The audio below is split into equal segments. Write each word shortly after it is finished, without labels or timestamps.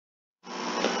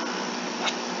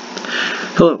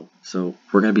Hello, so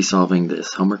we're going to be solving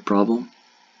this homework problem.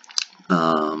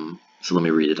 So let me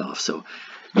read it off. So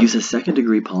use a second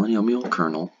degree polynomial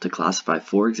kernel to classify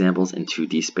 4 examples in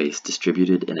 2D space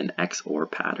distributed in an XOR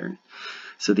pattern.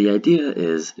 So the idea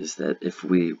is that if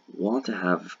we want to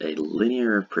have a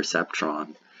linear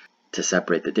perceptron to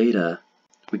separate the data,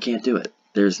 we can't do it.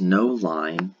 There's no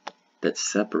line that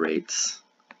separates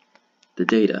the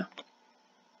data.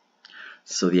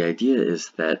 So the idea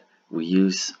is that we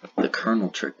use the kernel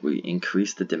trick. We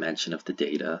increase the dimension of the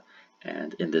data,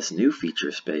 and in this new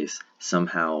feature space,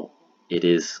 somehow it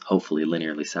is hopefully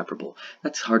linearly separable.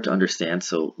 That's hard to understand,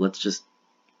 so let's just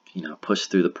push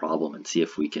through the problem and see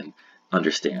if we can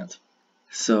understand.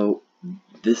 So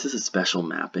this is a special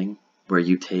mapping where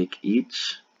you take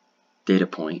each data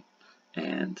point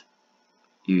and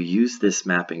you use this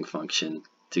mapping function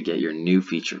to get your new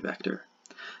feature vector.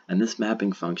 And this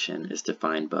mapping function is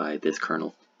defined by this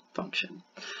kernel function.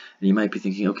 And you might be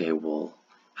thinking, okay, well,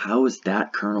 how is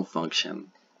that kernel function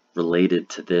related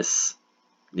to this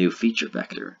new feature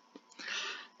vector?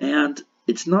 And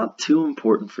it's not too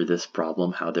important for this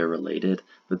problem how they're related,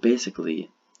 but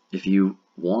basically, if you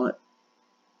want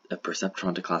a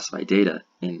perceptron to classify data,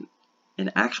 in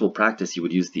actual practice, you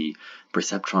would use the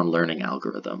perceptron learning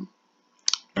algorithm.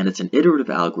 And it's an iterative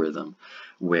algorithm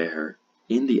where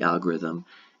in the algorithm,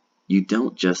 you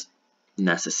don't just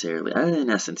necessarily, in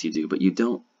essence you do, but you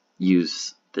don't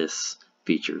use this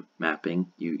feature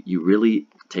mapping. You really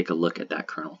take a look at that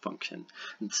kernel function.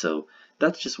 And so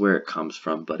that's just where it comes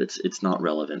from, but it's not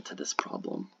relevant to this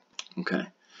problem. Okay,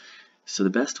 so the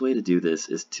best way to do this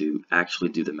is to actually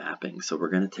do the mapping. So we're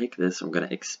going to take this and we're going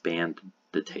to expand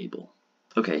the table.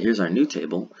 Okay, here's our new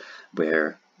table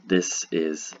where this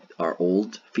is our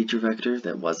old feature vector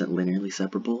that wasn't linearly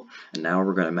separable, and now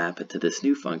we're going to map it to this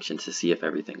new function to see if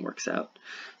everything works out.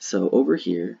 So over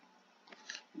here,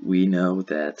 we know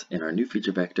that in our new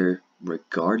feature vector,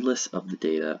 regardless of the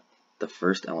data, the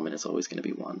first element is always going to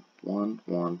be 1, 1,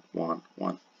 1, 1,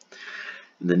 1.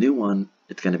 The new one,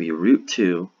 it's going to be root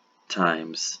 2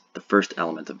 times the first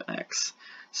element of x.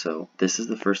 So this is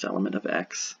the first element of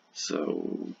x,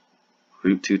 so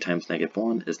root 2 times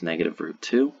 -1 is negative root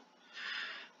 2.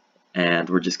 And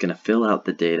we're just going to fill out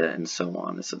the data and so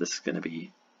on. So this is going to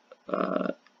be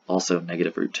also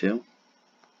negative root 2.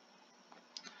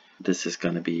 This is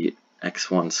going to be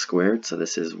x1 squared, so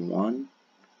this is 1.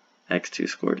 x2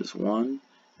 squared is 1.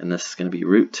 And this is going to be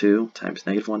root 2 times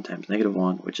 -1 times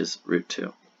 -1, which is root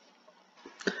 2.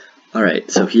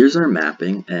 Alright, so here's our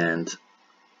mapping, and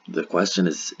the question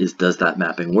is does that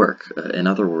mapping work? In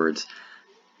other words,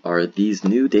 are these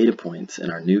new data points in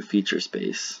our new feature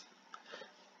space,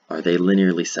 are they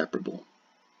linearly separable?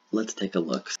 Let's take a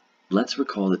look. Let's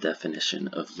recall the definition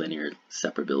of linear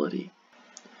separability.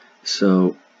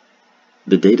 So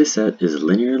the data set is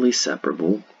linearly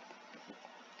separable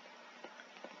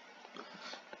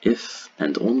if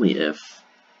and only if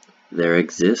there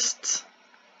exists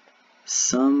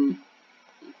some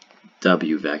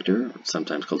W vector,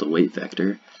 sometimes called a weight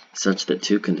vector, such that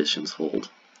two conditions hold.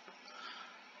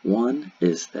 One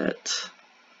is that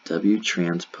W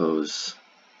transpose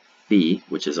phi,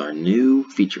 which is our new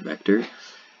feature vector,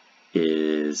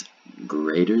 is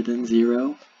greater than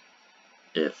 0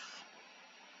 if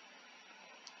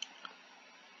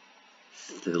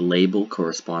the label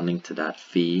corresponding to that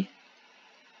phi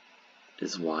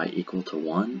is y equal to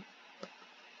 1,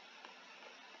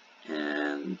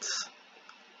 and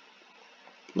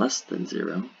less than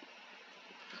 0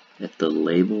 if the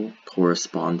label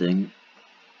corresponding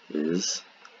is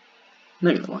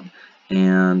 -1.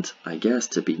 And I guess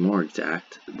to be more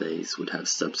exact, these would have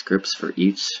subscripts for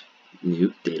each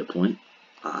new data point,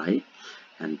 I,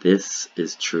 and this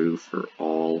is true for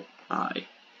all I.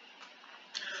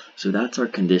 So that's our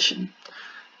condition.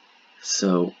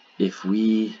 So if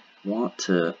we want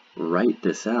to write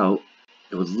this out,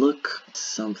 it would look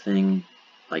something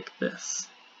like this.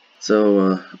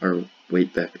 So our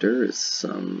weight vector is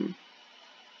some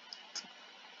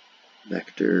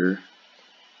vector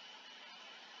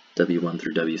W1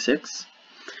 through W6,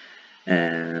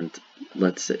 and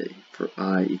let's say for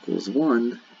I equals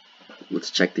 1, let's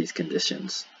check these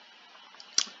conditions.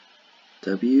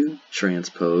 W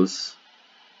transpose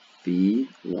phi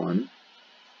 1,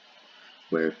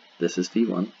 where this is phi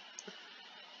 1,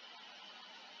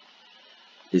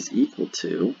 is equal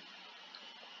to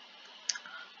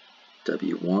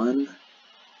W1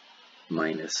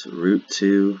 minus root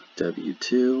 2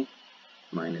 W2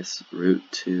 minus root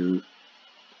 2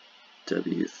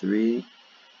 W3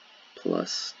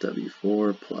 plus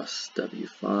W4 plus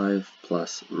W5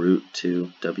 plus root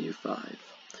 2 W5.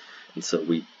 And so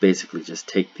we basically just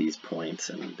take these points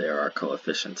and there are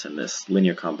coefficients in this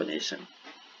linear combination.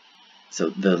 So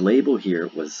the label here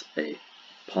was a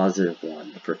positive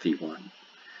 1 for phi1.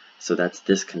 So that's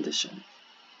this condition,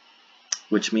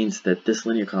 which means that this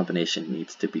linear combination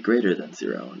needs to be greater than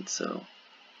 0. And so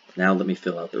now let me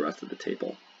fill out the rest of the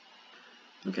table.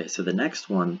 Okay, so the next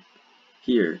one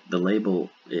here, the label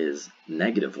is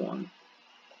 -1.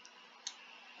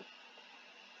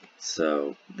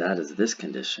 So that is this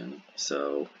condition.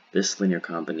 So this linear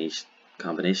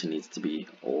combination needs to be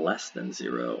less than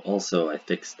 0. Also, I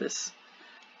fixed this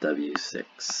W6.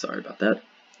 Sorry about that.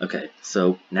 Okay,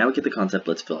 so now we get the concept.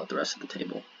 Let's fill out the rest of the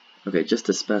table. Okay, just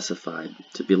to specify,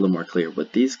 to be a little more clear,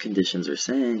 what these conditions are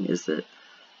saying is that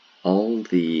all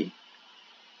the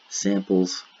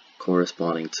samples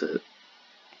corresponding to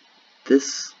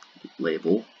this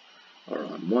label are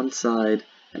on one side,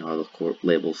 and all the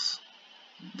labels,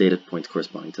 data points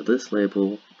corresponding to this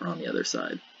label, are on the other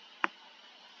side.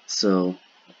 So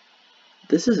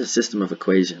this is a system of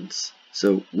equations,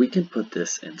 so we can put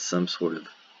this in some sort of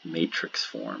matrix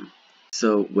form.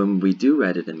 So when we do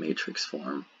write it in matrix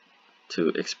form to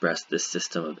express this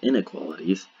system of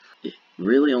inequalities, it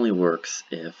really only works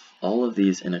if all of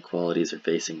these inequalities are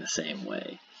facing the same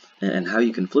way. And how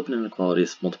you can flip an inequality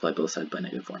is multiply both sides by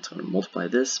 -1. So I'm going to multiply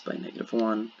this by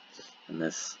 -1 and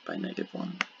this by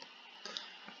 -1.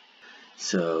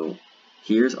 So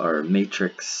here's our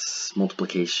matrix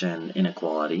multiplication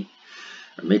inequality,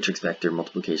 or matrix vector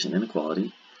multiplication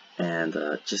inequality. And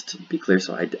just to be clear,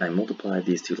 so I multiplied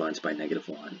these two lines by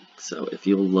 -1. So if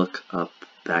you'll look up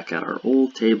back at our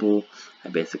old table, I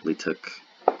basically took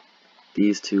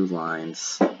these two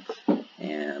lines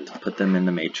and put them in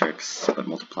the matrix, but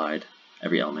multiplied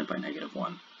every element by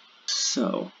 -1.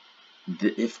 So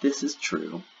if this is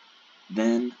true,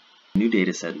 then the new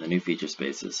data set and the new feature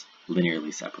space is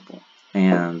linearly separable.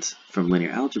 And from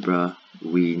linear algebra,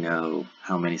 we know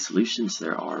how many solutions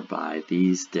there are by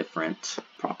these different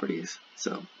properties.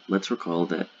 So let's recall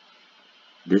that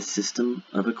this system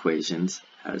of equations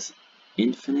has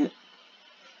infinite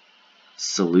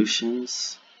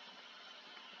solutions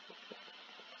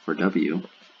for W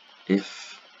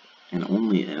if and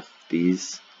only if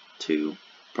these two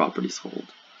properties hold.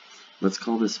 Let's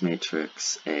call this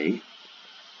matrix A,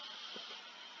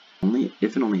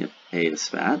 if and only if A is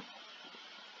fat.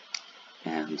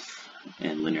 And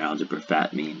in linear algebra,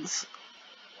 fat means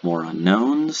more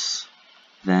unknowns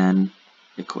than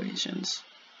equations.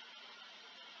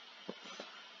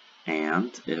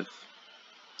 And if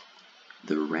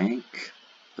the rank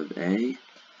of A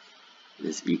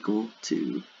is equal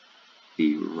to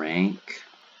the rank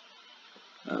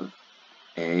of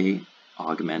A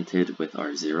augmented with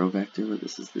our 0 vector, where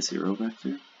this is the 0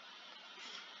 vector,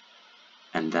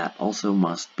 and that also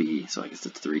must be, so I guess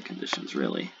it's 3 conditions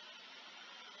really,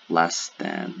 less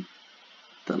than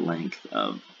the length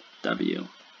of W.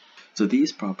 So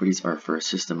these properties are for a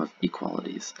system of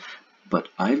equalities, but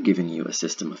I've given you a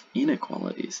system of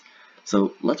inequalities.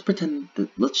 So let's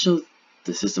show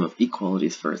the system of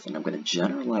equalities first, and I'm going to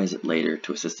generalize it later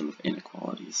to a system of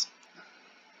inequalities.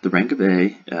 The rank of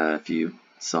A, if you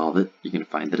solve it, you can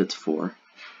find that it's 4.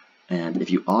 And if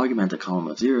you augment a column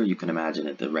of 0, you can imagine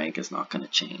that the rank is not going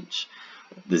to change.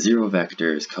 The 0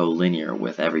 vector is collinear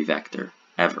with every vector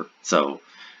ever, so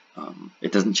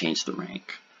it doesn't change the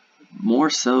rank. More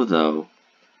so though,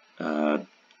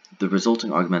 the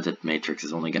resulting augmented matrix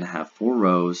is only going to have 4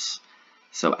 rows,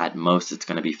 so at most it's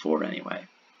going to be 4 anyway.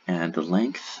 And the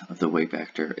length of the weight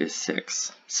vector is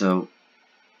 6. So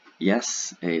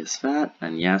yes, A is fat,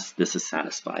 and yes, this is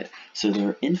satisfied. So there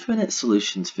are infinite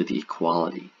solutions for the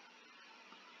equality.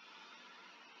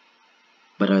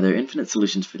 But are there infinite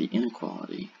solutions for the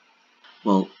inequality?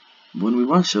 Well, when we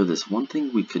want to show this, one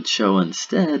thing we could show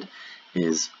instead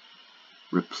is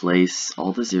replace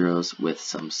all the zeros with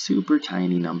some super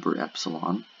tiny number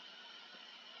epsilon,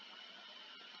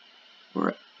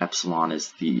 where epsilon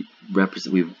is we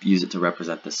use it to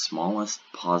represent the smallest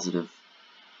positive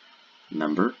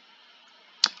number,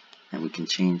 and we can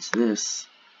change this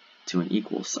to an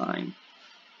equal sign.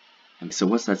 And so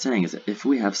what's that saying is that if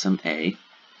we have some A,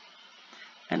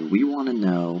 and we want to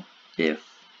know if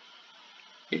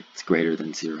it's greater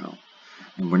than 0,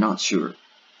 and we're not sure,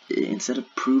 instead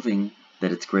of proving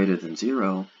that it's greater than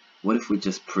 0, what if we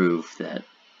just prove that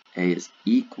A is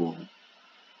equal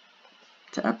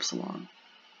to epsilon?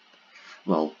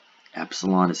 Well,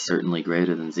 epsilon is certainly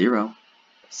greater than 0,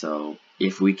 so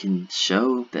if we can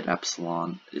show that A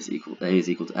is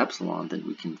equal to epsilon, then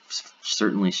we can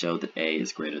certainly show that A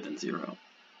is greater than 0.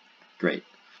 Great.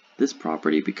 This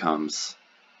property becomes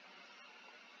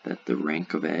that the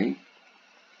rank of A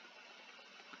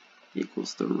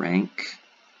equals the rank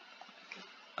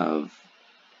of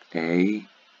A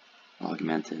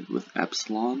augmented with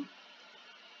epsilon.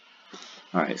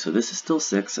 Alright, so this is still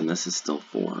 6 and this is still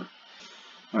 4.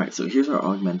 Alright, so here's our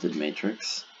augmented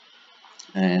matrix.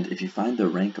 And if you find the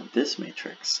rank of this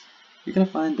matrix, you're going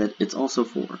to find that it's also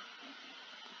 4.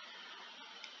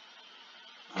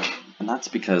 And that's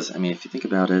because, I mean, if you think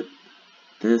about it,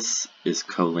 this is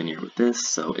collinear with this,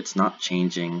 so it's not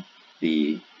changing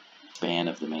the span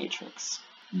of the matrix.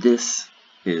 This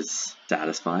is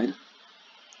satisfied,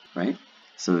 right?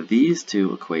 So these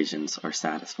two equations are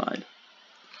satisfied.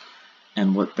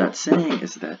 And what that's saying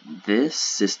is that this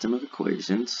system of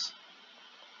equations,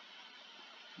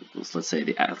 let's say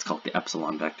let's call it the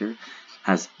epsilon vector,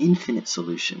 has infinite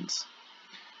solutions.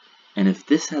 And if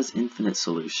this has infinite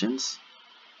solutions,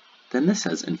 then this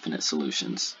has infinite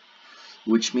solutions,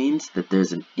 which means that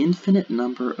there's an infinite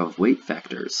number of weight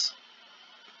vectors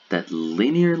that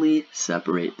linearly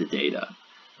separate the data.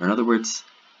 Or in other words,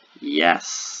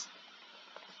 yes,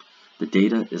 the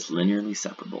data is linearly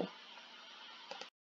separable.